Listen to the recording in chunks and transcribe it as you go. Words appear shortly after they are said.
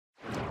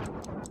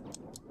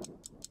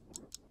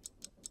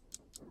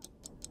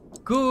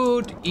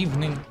Good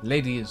evening,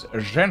 ladies,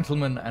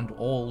 gentlemen, and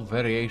all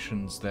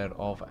variations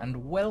thereof,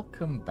 and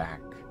welcome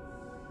back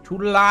to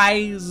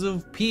Lies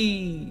of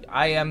P.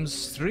 I am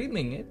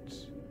streaming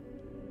it,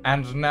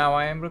 and now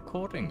I am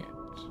recording it.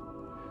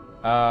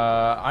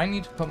 I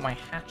need to put my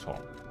hat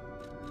on.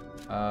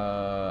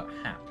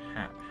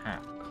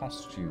 Hat,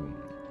 costume.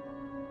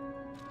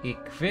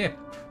 Equip,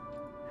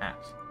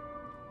 hat.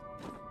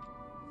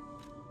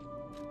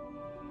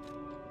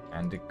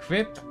 And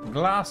equip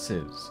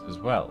glasses as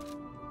well.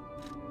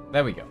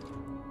 There we go.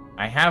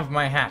 I have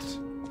my hat.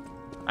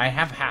 I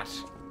have hat.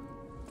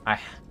 A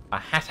hat. A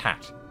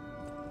hat.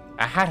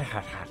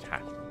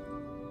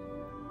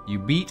 You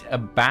beat a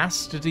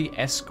bastardy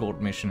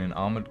escort mission in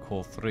Armored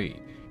Core 3.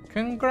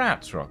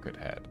 Congrats,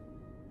 Rockethead.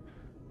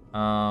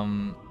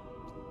 I'm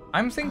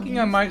thinking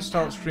I might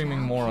start streaming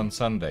more on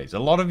Sundays. A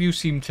lot of you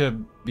seem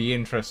to be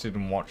interested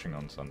in watching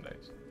on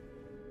Sundays.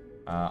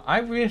 I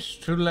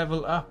wish to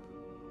level up.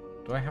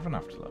 Do I have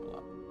enough to level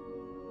up?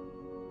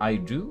 I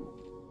do.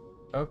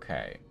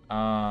 Okay.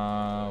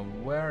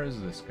 Where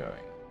is this going?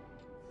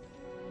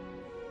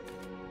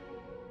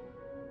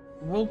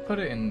 We'll put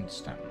it in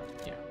stamina,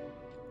 yeah.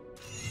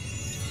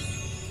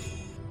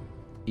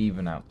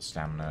 Even out the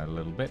stamina a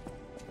little bit.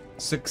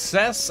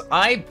 Success!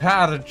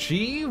 iPad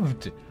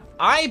achieved!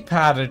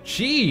 iPad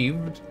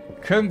achieved!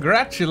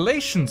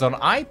 Congratulations on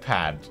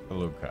iPad,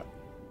 Luca.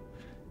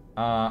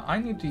 I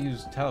need to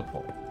use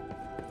teleport.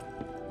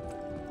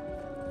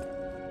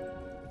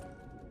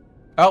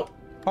 Oh,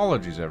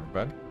 apologies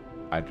everybody.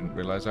 I didn't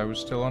realize I was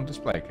still on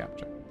display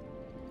capture.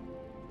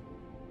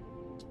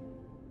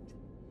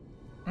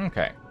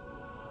 Okay.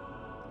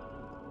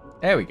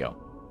 There we go.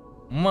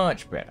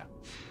 Much better.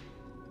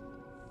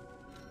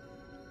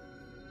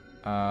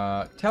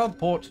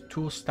 Teleport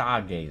to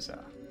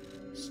Stargazer.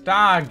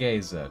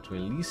 Stargazer to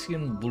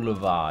Elysian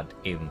Boulevard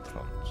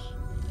entrance.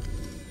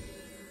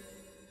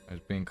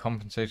 Is being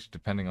compensated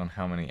depending on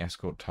how many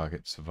escort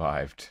targets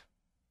survived.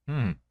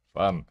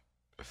 Fun.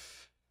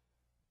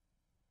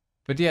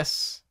 But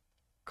yes,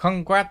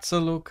 congrats,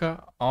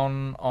 Luca,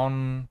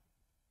 on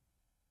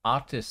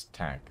artist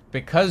tag.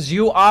 Because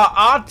you are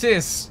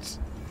artist!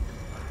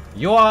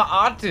 You are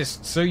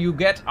artist, so you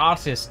get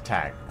artist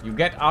tag. You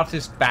get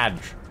artist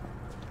badge.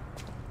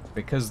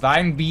 Because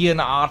thine be an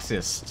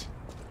artist.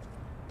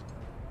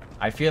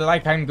 I feel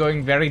like I'm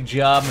going very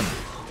German.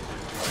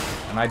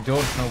 And I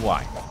don't know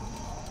why.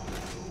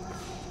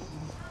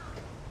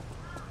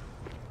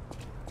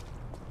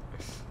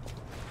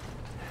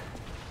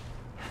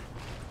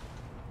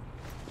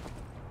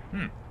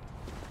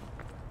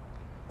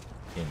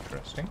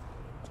 Interesting.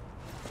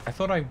 I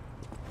thought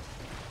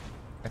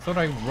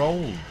I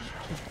rolled.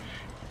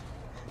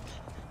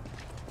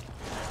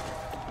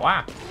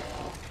 Wow.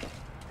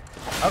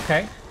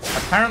 Okay.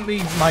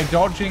 Apparently my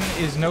dodging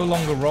is no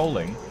longer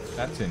rolling.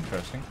 That's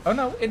interesting. Oh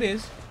no, it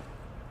is.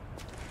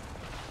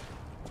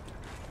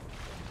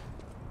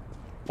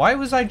 Why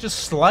was I just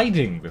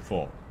sliding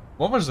before?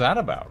 What was that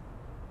about?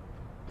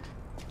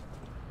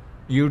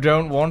 You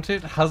don't want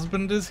it?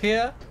 Husband is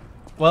here?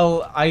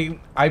 Well,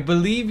 I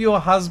believe your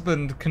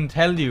husband can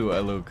tell you,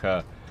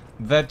 Aluka,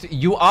 that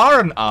you are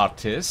an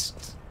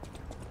artist,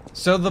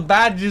 so the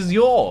badge is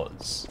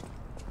yours.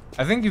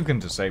 I think you can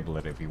disable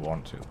it if you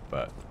want to,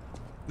 but...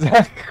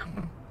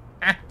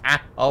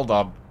 Hold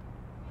on.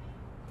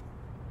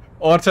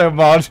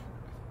 Automod.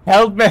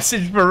 Held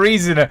message for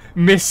reason.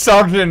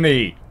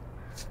 Misogyny.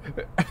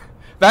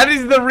 That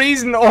is the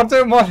reason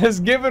Automod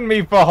has given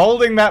me for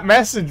holding that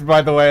message,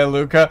 by the way,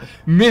 Aluka.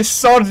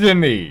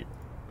 Misogyny.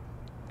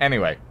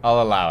 Anyway,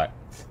 I'll allow it.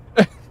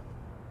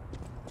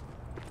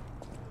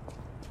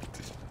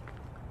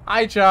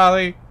 Hi,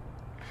 Charlie.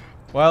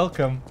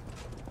 Welcome.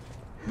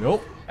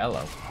 Nope.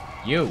 Hello.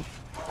 You.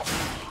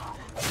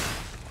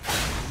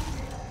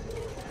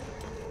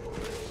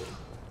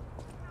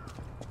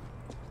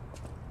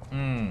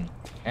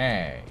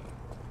 Hey.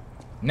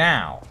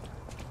 Now.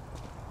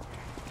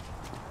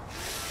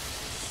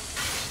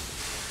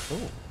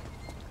 Ooh.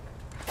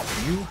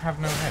 You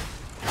have no head.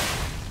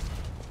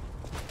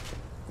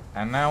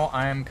 And now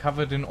I am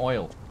covered in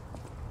oil.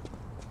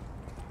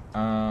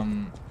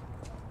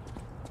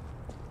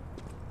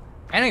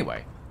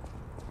 Anyway.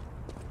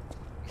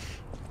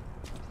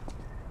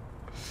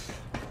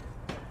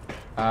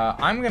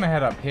 I'm gonna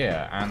head up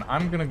here, and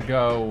I'm gonna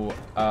go,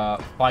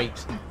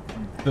 fight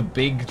the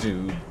big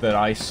dude that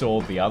I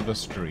saw the other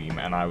stream,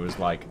 and I was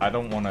like, I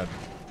don't wanna...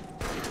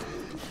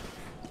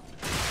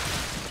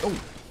 Oh,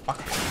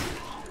 fuck.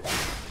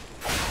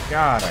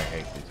 God, I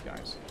hate these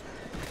guys.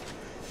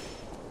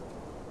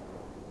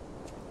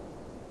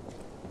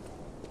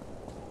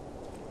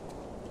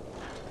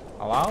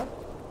 Hello?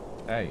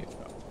 There you go.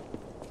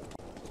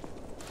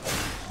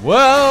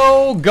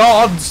 Whoa,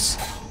 gods!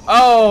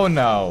 Oh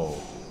no!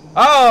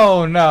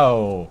 Oh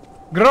no!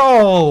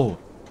 Growl!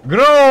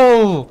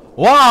 Growl!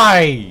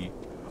 Why?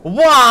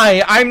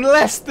 Why? I'm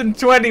less than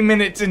 20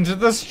 minutes into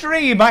the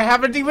stream! I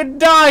haven't even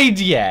died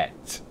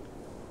yet!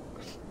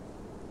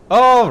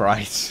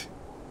 Alright.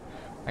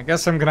 I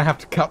guess I'm gonna have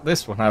to cut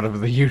this one out of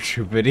the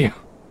YouTube video.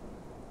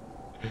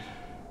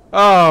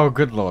 Oh,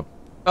 good lord.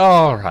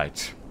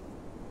 Alright.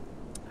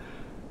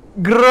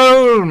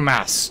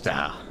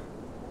 Growlmaster,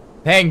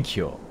 thank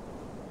you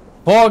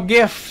for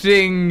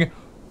gifting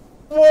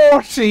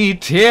 40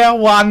 tier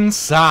 1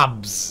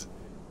 subs.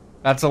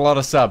 That's a lot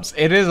of subs.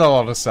 It is a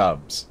lot of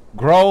subs.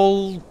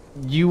 Growl,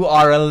 you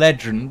are a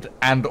legend,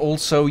 and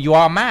also you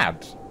are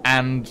mad.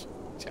 And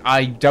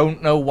I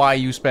don't know why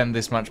you spend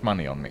this much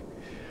money on me.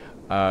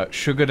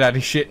 Sugar daddy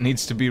shit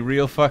needs to be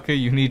real, fucker.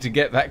 You need to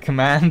get that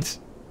command.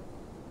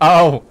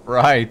 Oh,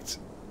 right.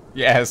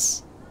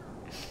 Yes.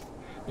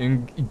 You're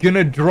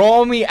gonna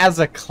draw me as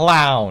a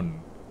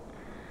clown.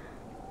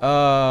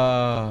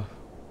 Fair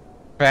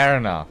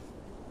enough.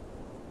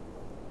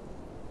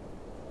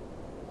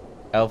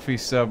 Elfie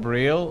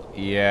subreal?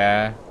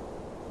 Yeah.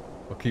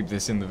 We'll keep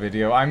this in the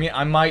video. I mean,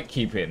 I might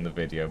keep it in the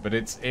video, but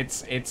it's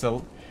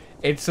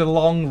a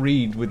long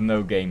read with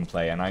no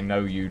gameplay, and I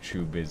know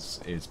YouTube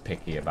is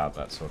picky about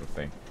that sort of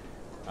thing.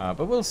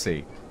 But we'll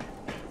see.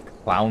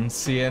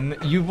 Clownsian?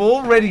 You've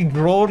already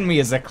drawn me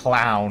as a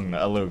clown,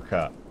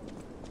 Aluka.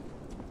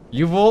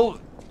 You've all...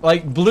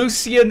 like,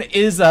 Lucian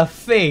is a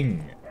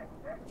thing.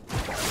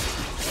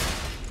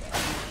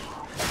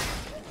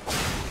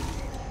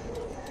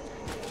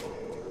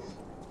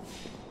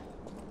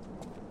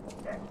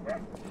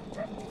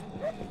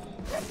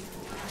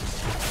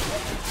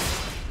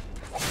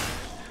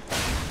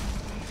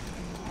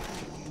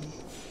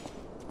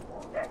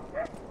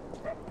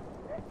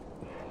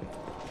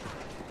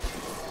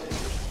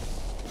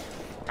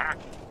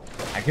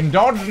 I can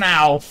dodge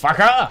now,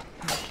 fucker!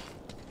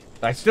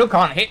 I still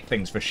can't hit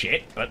things for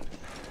shit, but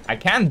I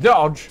can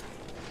dodge.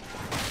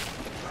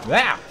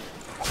 There!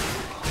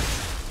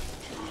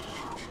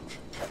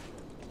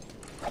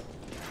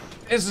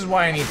 This is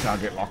why I need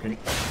target locking.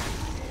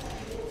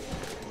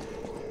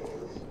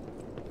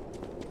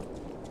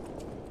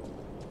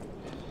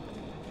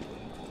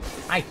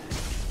 Hi.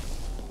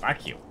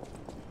 Fuck you.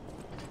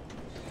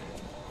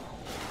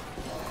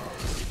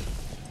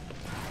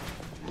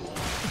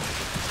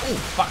 Oh,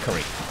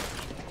 fuckery.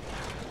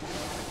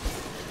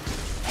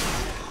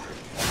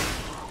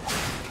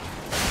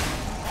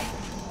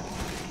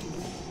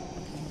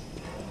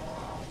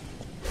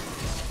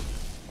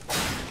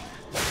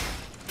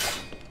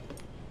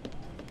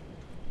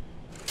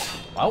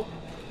 Well,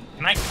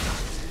 can I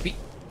be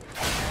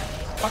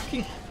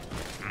fucking...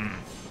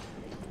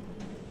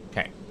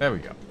 Okay, there we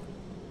go.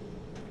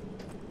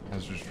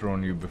 Has just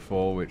drawn you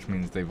before, which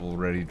means they've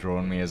already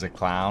drawn me as a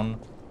clown.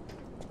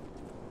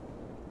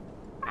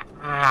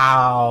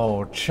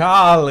 Ow,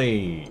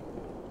 Charlie!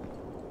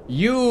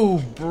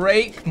 You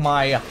break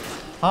my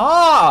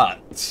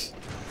heart!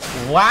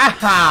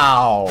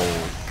 Wow!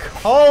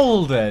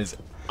 Cold as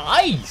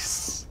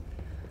ice!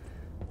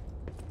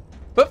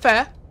 But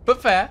fair,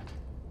 but fair.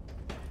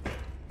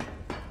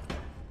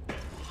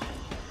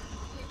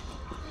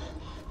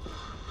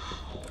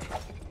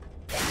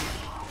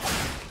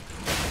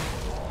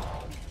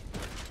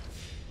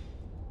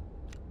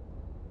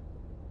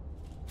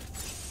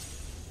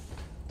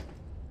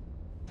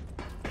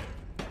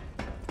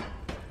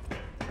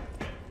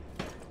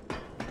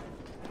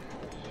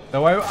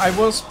 Though I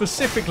was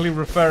specifically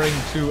referring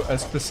to a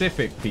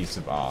specific piece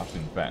of art,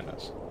 in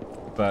fairness.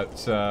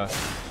 But,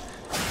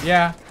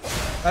 yeah,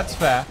 that's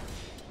fair.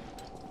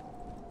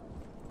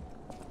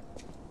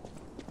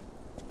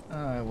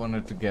 I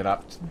wanted to get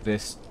up to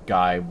this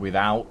guy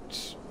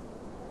without...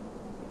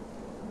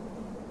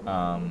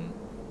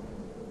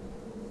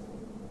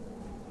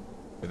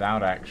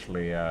 without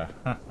actually,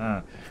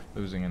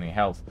 losing any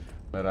health.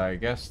 But I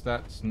guess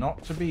that's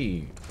not to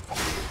be.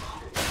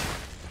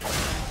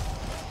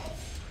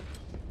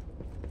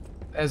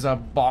 There's a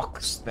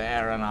box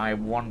there and I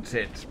want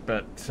it,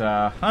 but,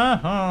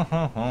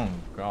 oh,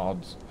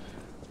 gods.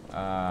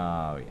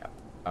 Yeah,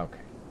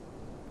 okay.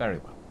 Very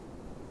well.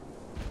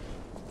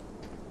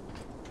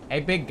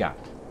 Hey, big guy.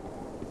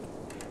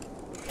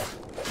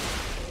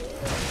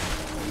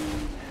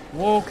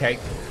 Okay.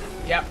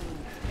 Yep.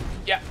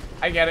 Yep,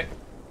 I get it.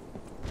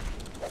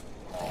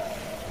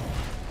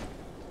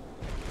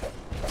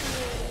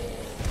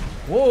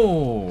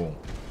 Whoa.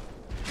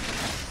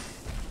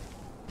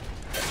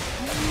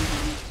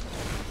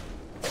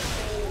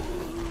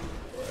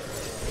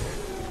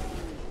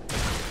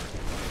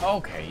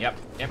 Okay, yep.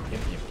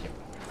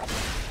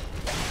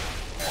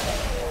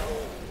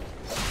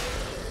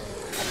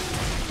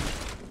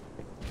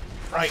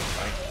 Right.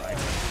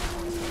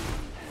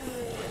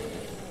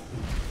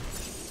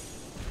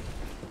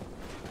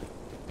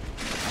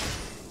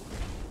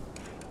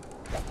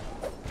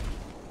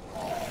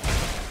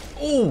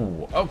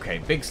 Ooh, okay,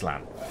 big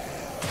slam.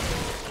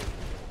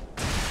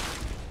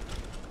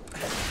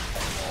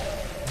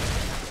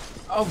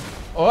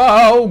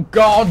 Oh,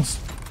 gods!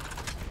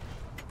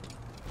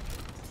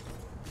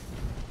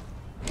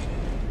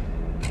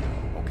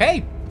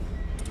 Okay.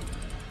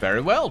 Very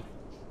well.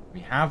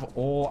 We have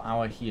all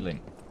our healing.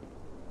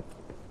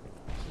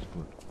 This is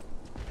good.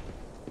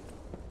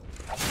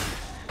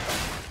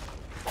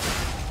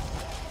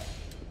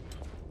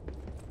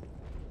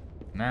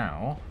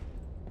 Now,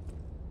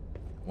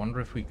 Wonder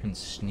if we can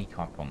sneak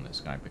up on this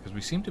guy, because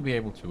we seem to be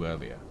able to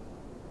earlier.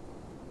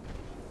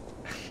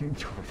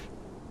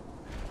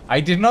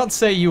 I did not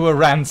say you were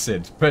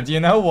rancid, but you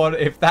know what?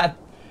 If that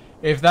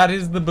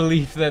is the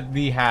belief that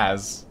thee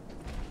has,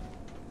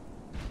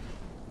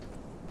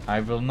 I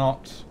will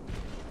not.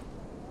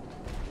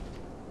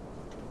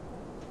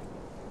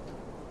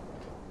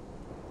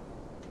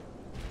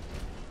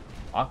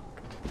 Fuck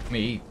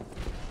me.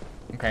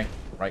 Okay.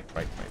 Right.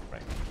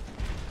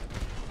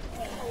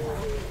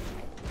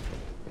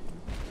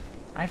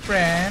 Hi,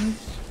 friend.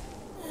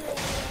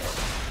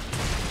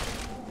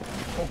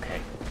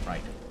 Okay,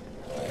 right.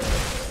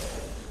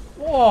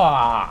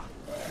 Whoa!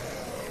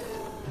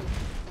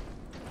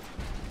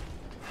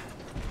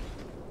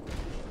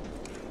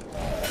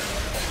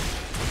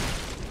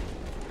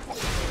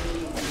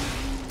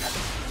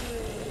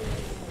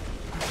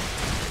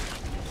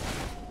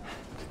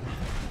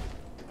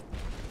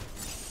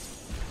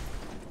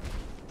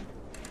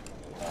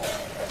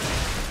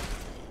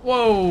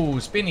 Whoa!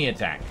 Spinny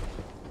attack.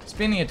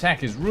 Spinny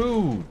attack is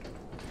rude.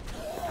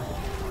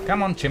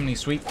 Come on, chimney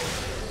sweep.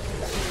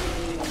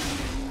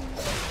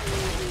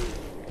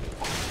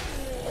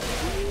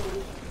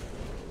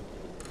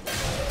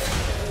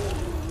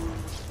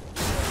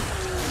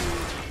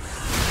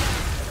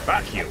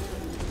 Fuck you.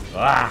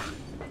 Ah.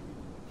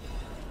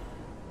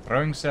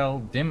 Throwing cell,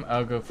 dim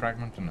ergo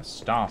fragment, and a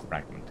star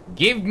fragment.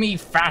 Give me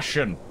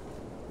fashion.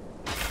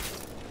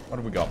 What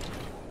have we got?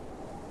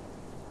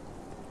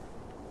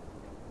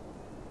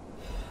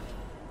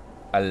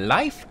 A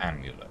life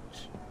amulet.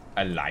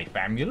 A life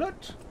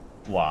amulet?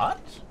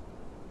 What?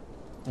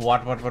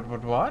 What?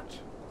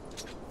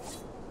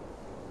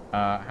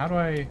 How do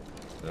I...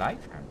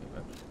 Life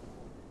amulet?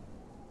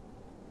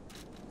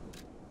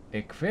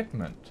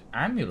 Equipment.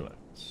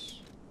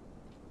 Amulets.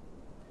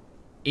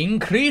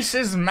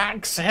 Increases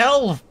max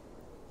health!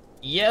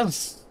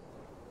 Yes!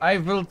 I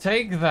will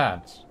take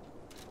that.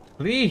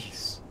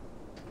 Please.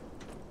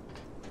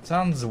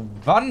 Sounds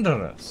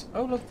wondrous.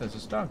 Oh look, there's a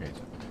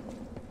stargazer.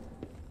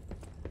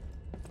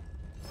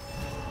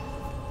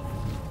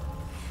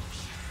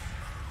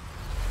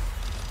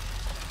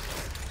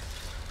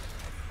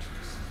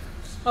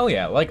 Oh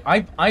yeah, like,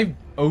 I've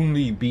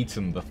only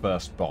beaten the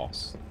first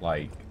boss,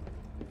 like...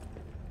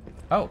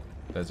 Oh,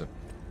 there's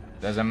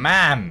a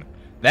man!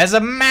 There's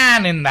a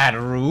man in that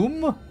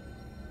room!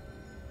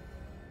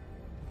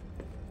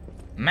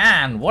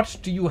 Man, what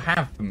do you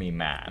have for me,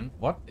 man?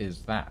 What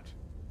is that?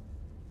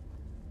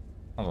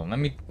 Hold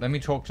on, let me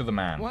talk to the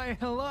man. Why,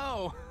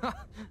 hello!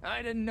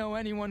 I didn't know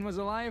anyone was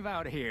alive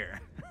out here.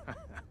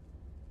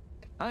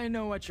 I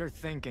know what you're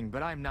thinking,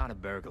 but I'm not a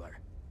burglar.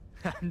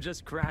 I'm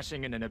just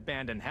crashing in an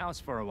abandoned house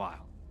for a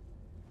while.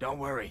 Don't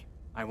worry,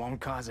 I won't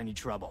cause any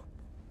trouble.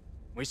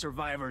 We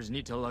survivors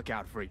need to look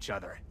out for each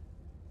other.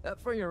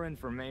 For your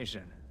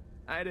information,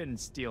 I didn't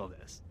steal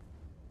this.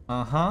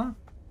 Uh-huh.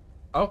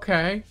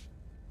 Okay.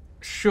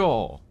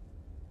 Sure.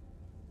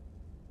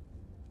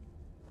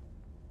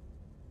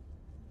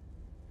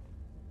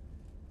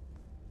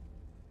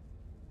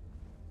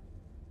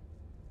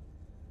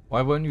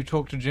 Why won't you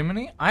talk to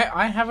Jiminy?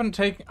 I haven't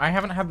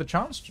had the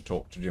chance to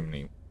talk to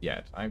Jiminy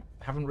yet. I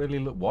haven't really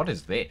looked. What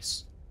is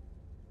this?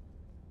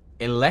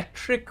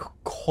 Electric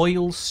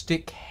coil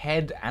stick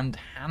head and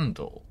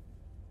handle.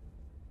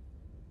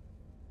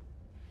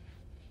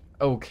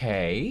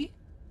 Okay.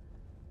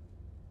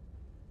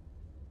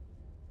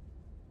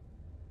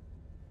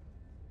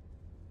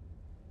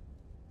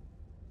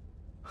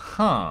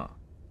 Huh.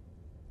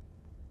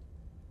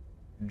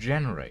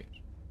 Generate.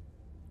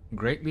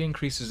 Greatly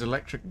increases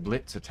electric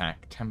blitz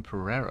attack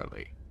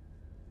temporarily.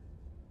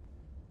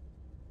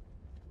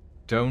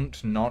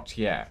 Don't, not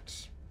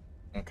yet.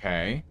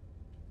 Okay.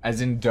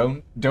 As in,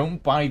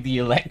 don't buy the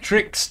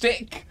electric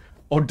stick?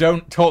 Or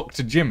don't talk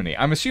to Jiminy?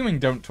 I'm assuming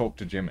don't talk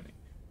to Jiminy.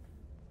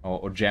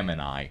 Or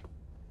Gemini.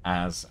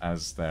 As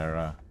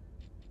their,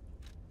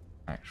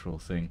 actual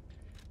thing.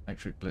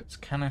 Electric blitz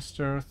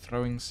canister,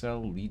 throwing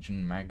cell,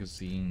 Legion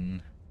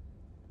magazine...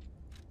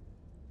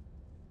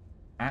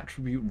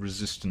 Attribute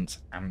resistance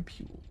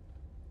ampule.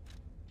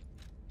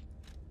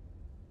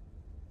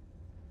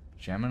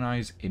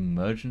 Gemini's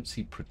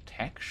emergency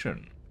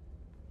protection.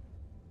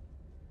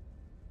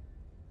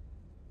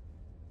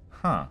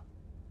 Huh.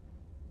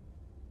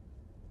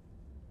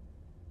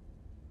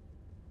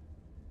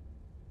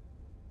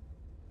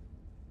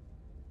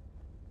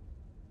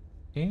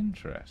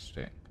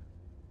 Interesting.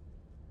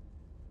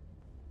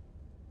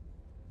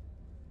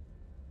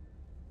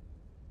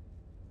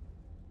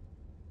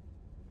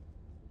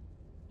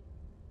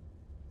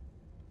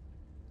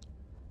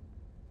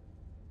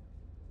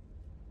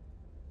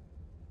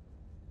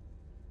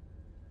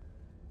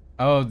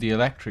 Oh, the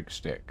electric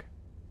stick.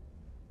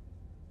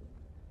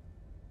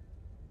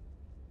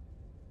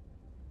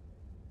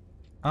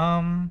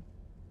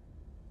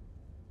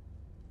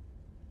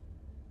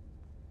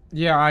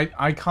 Yeah,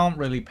 I can't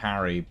really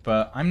parry,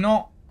 but I'm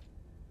not...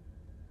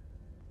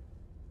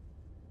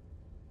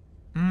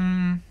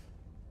 I'm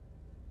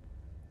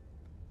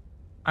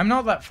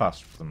not that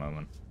fussed for the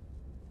moment.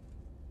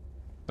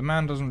 The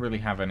man doesn't really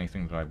have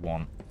anything that I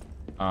want.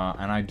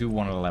 And I do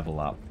want to level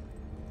up.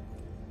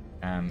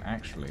 And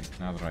actually,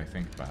 now that I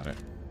think about it...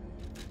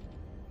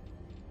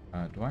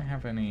 do I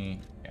have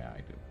any... Yeah,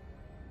 I do.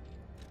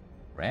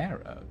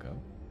 Rare ergo?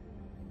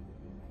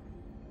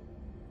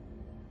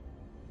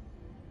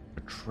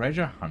 A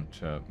treasure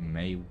hunter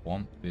may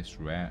want this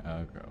rare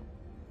ergo.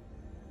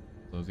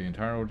 Though the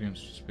entire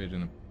audience disappeared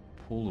in a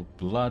pool of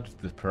blood,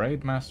 the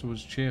parade master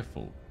was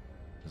cheerful.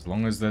 As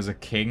long as there's a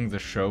king, the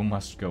show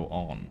must go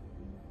on.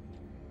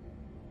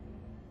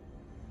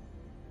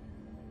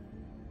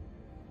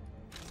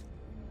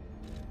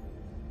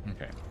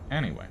 Okay,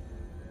 anyway.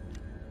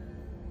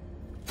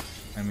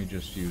 Let me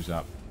just use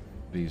up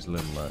these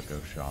little ergo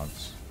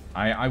shards.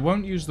 I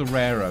won't use the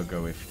rare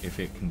ergo if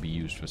it can be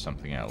used for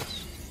something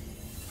else.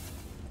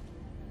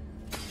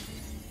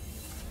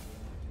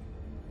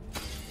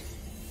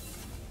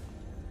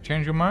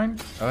 Change your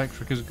mind?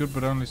 Electric is good,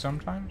 but only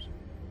sometimes?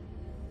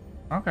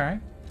 Okay.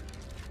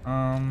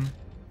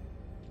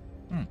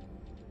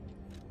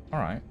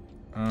 Alright.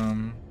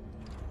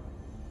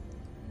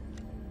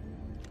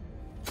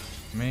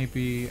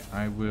 Maybe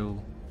I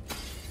will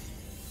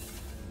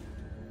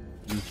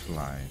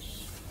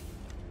utilize.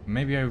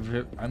 Maybe I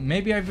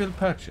will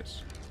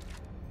purchase.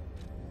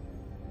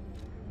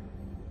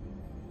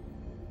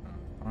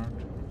 Art.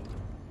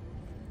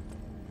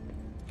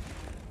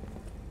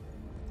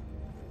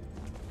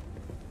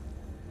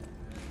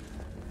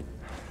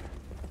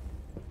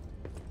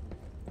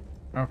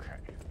 Okay.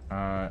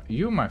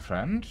 You, my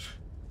friend.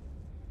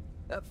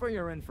 For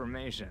your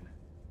information,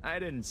 I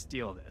didn't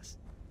steal this.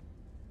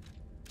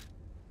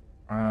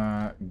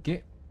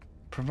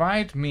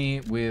 Provide me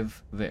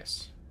with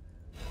this.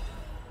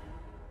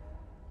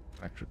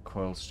 Electric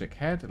coil stick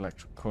head,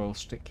 electric coil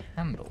stick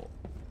handle.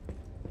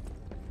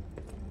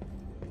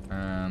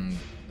 And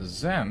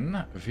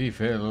then we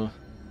will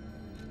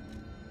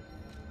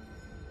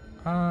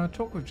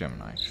talk with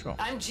Gemini, sure.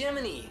 I'm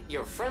Gemini,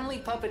 your friendly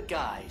puppet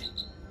guide.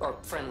 Or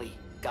friendly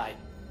guide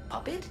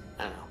puppet?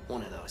 I don't know,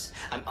 one of those.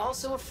 I'm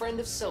also a friend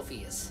of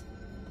Sophia's.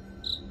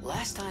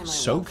 Last time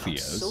I woke up,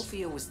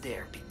 Sophia was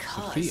there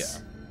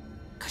because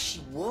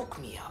she woke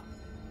me up.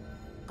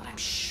 But I'm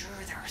sure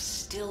there are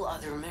still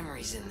other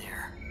memories in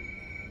there.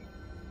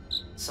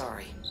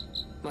 Sorry.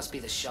 Must be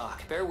the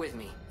shock. Bear with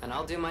me, and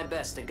I'll do my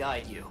best to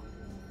guide you.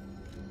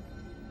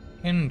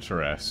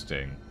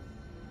 Interesting.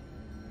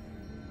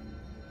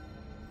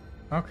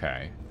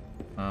 Okay.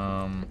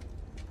 I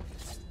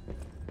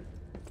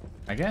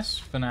guess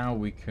for now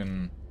we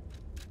can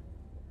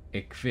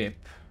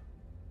equip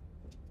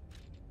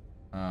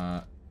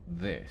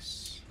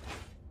this.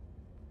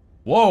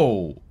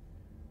 Whoa!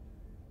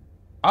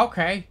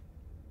 Okay.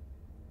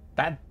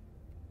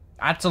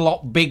 That's a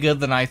lot bigger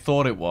than I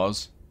thought it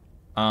was.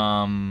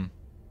 That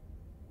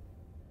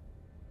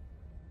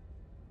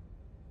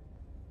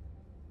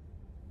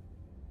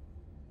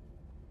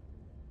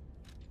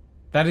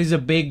is a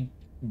big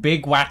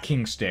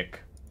whacking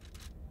stick.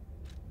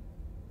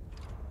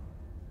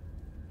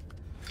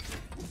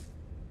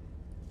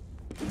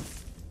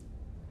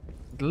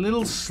 A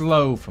little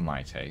slow for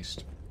my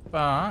taste,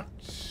 but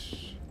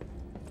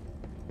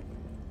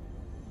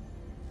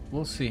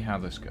we'll see how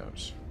this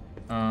goes.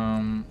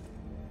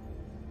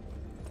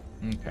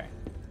 Okay.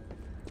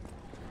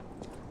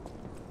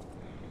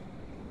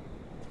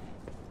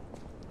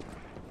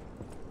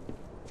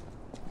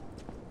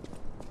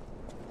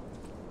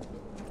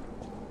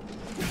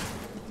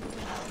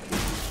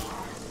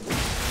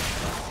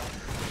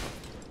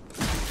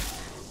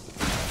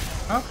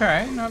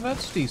 Okay, no,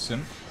 that's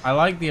decent. I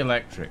like the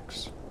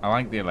electrics. I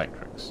like the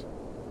electrics.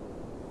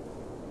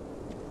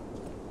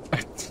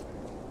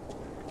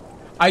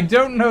 I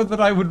don't know that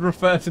I would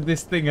refer to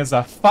this thing as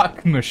a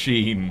fuck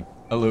machine,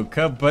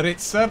 Aluka, but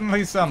it's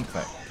certainly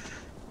something.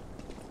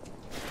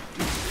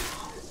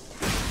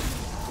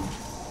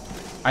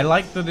 I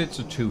like that it's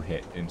a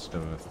 2-hit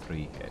instead of a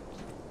 3-hit.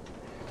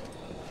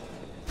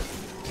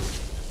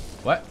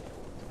 What?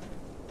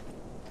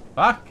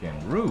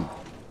 Fucking rude.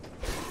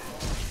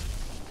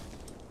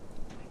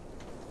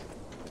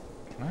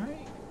 Can I?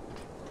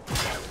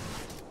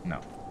 No.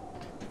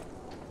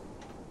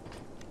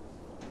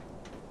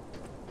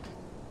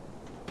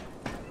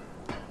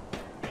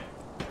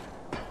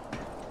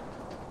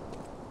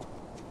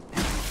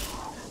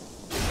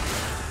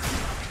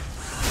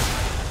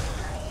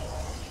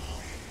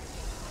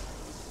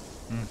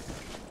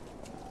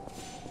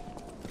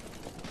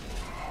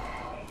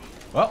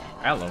 Well,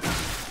 hello.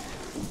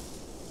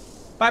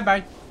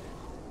 Bye-bye.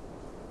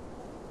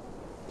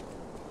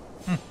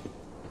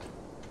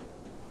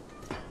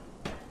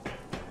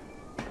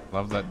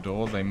 Love that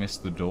door. They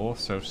missed the door.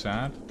 So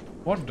sad.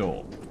 What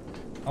door?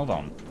 Hold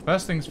on.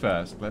 First things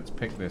first. Let's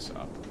pick this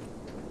up.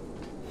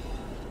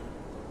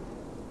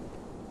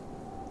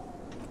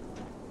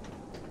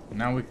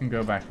 Now we can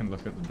go back and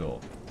look at the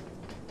door.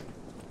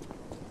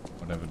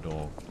 Whatever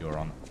door you're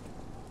on.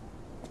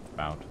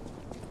 About.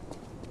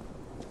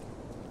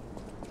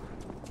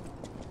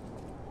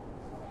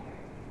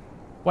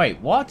 Wait,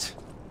 what?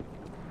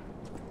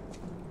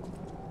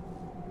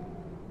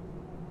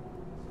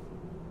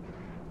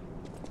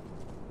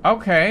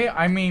 Okay,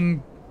 I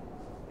mean,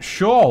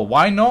 sure,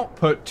 why not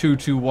put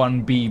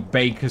 221B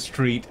Baker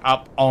Street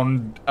up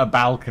on a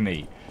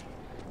balcony?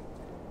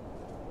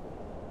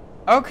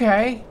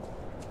 Okay.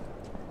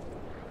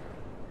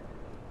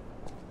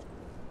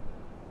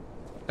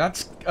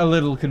 That's a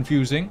little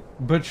confusing,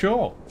 but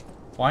sure.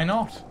 Why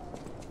not?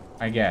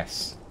 I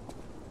guess.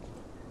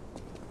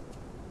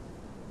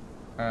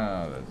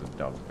 Oh, there's a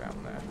dog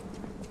down there.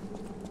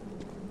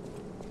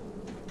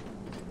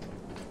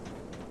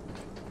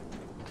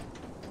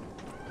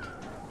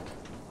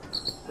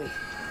 Wait.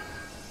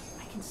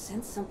 I can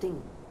sense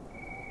something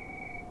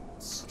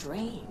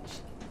strange.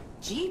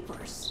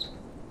 Jeepers.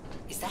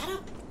 Is that a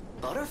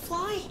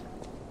butterfly?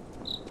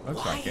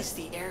 Looks Why like is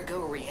it. the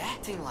ergo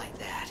reacting like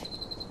that?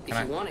 If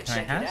Can you I- want to can I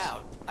check it has?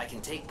 out, I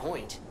can take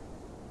point.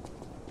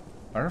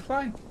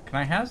 Butterfly? Can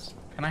I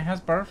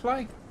has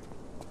butterfly?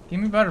 Give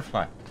me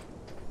butterfly.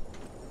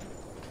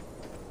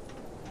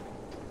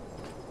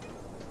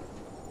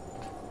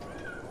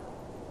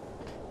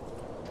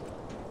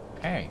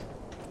 Okay.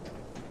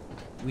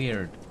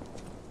 Weird.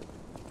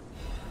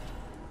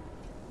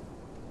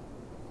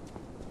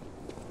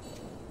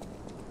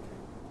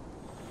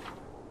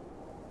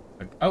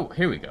 Oh,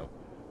 here we go.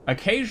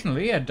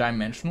 Occasionally, a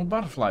dimensional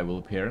butterfly will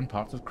appear in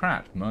parts of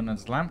Krat.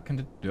 Monad's lamp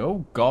can...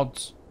 Oh,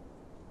 gods.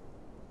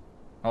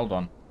 Hold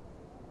on.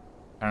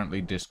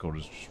 Apparently, Discord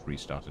has just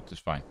restarted. It's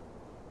fine.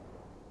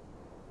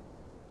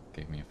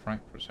 Gave me a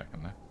fright for a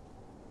second there.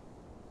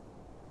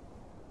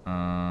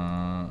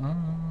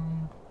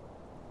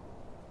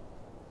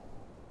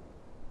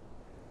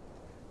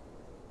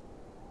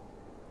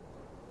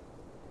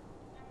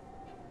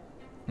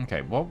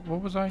 Okay, what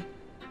was I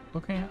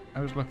looking at?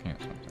 I was looking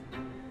at something.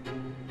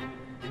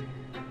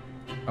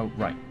 Oh,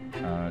 right.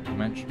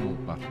 Dimensional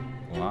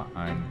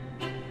butterfly.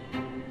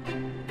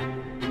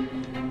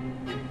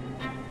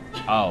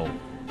 Oh,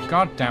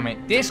 god damn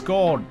it.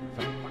 Discord!